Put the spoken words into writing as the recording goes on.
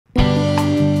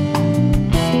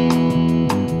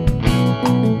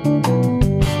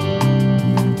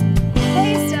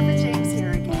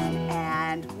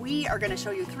going to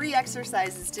show you 3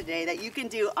 exercises today that you can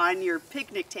do on your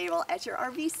picnic table at your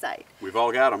RV site. We've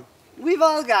all got them. We've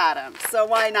all got them, so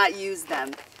why not use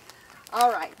them?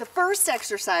 All right, the first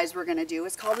exercise we're going to do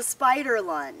is called a spider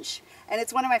lunge, and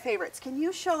it's one of my favorites. Can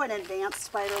you show an advanced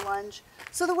spider lunge?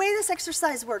 So the way this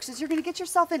exercise works is you're going to get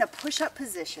yourself in a push-up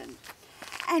position,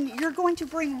 and you're going to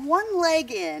bring one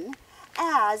leg in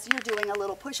as you're doing a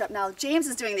little push-up. Now, James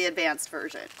is doing the advanced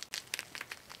version.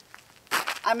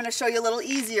 I'm going to show you a little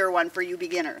easier one for you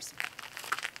beginners.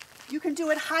 You can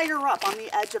do it higher up on the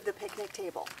edge of the picnic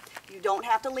table. You don't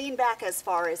have to lean back as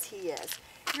far as he is.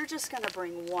 You're just going to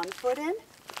bring one foot in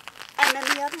and then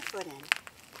the other foot in.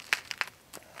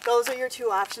 Those are your 2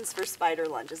 options for spider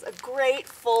lunges. A great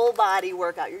full body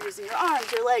workout. You're using your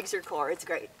arms, your legs, your core. It's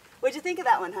great. What'd you think of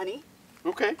that one, honey?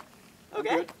 Okay. Okay?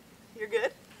 I'm good. You're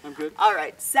good? I'm good. All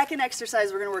right, second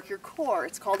exercise, we're going to work your core.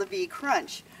 It's called a V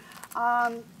crunch.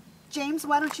 James,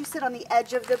 why don't you sit on the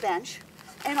edge of the bench?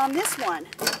 And on this one,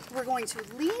 we're going to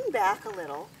lean back a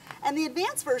little. And the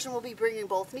advanced version will be bringing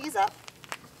both knees up.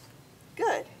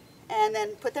 Good. And then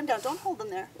put them down. Don't hold them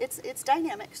there. It's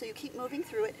dynamic, so you keep moving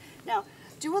through it. Now,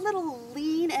 do a little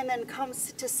lean and then come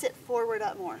to sit forward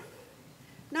up more.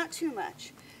 Not too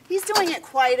much. He's doing it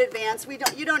quite advanced.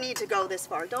 You don't need to go this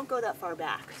far. Don't go that far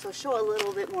back. So show a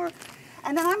little bit more.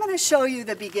 And then I'm going to show you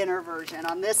the beginner version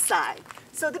on this side.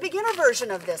 So the beginner version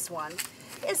of this one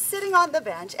is sitting on the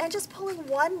bench and just pulling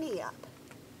one knee up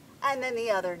and then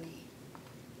the other knee.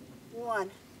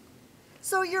 One.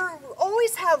 So you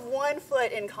always have one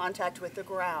foot in contact with the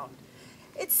ground.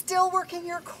 It's still working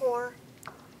your core.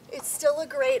 It's still a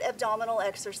great abdominal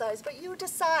exercise, but you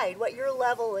decide what your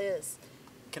level is.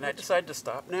 Can I decide to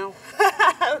stop now?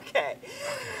 Okay.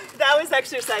 That was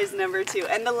exercise number 2.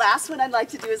 And the last one I'd like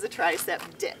to do is a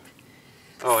tricep dip.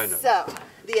 Oh, I know. So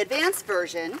the advanced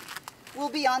version will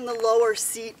be on the lower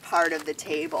seat part of the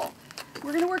table.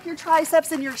 We're going to work your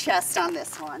triceps and your chest on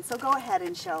this one. So go ahead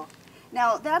and show.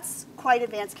 Now that's quite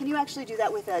advanced. Can you actually do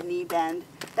that with a knee bend?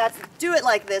 Do it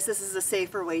like this. This is a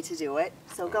safer way to do it.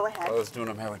 So go ahead. I was doing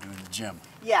them how I do in the gym.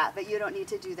 Yeah, but you don't need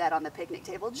to do that on the picnic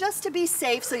table. Just to be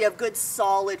safe so you have good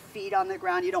solid feet on the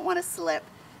ground. You don't want to slip.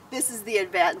 This is the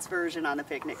advanced version on the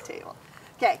picnic table.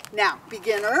 Okay, now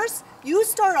beginners, you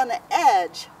start on the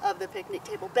edge of the picnic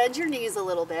table. Bend your knees a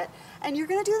little bit, and you're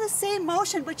going to do the same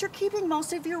motion, but you're keeping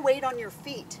most of your weight on your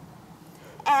feet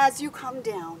as you come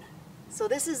down. So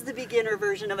this is the beginner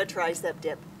version of a tricep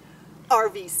dip,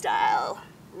 RV style.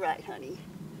 Right, honey?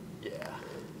 Yeah.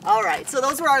 All right, so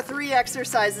those were our 3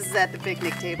 exercises at the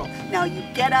picnic table. Now you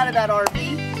get out of that RV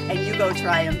and you go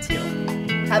try them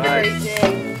too. Have a great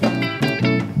day.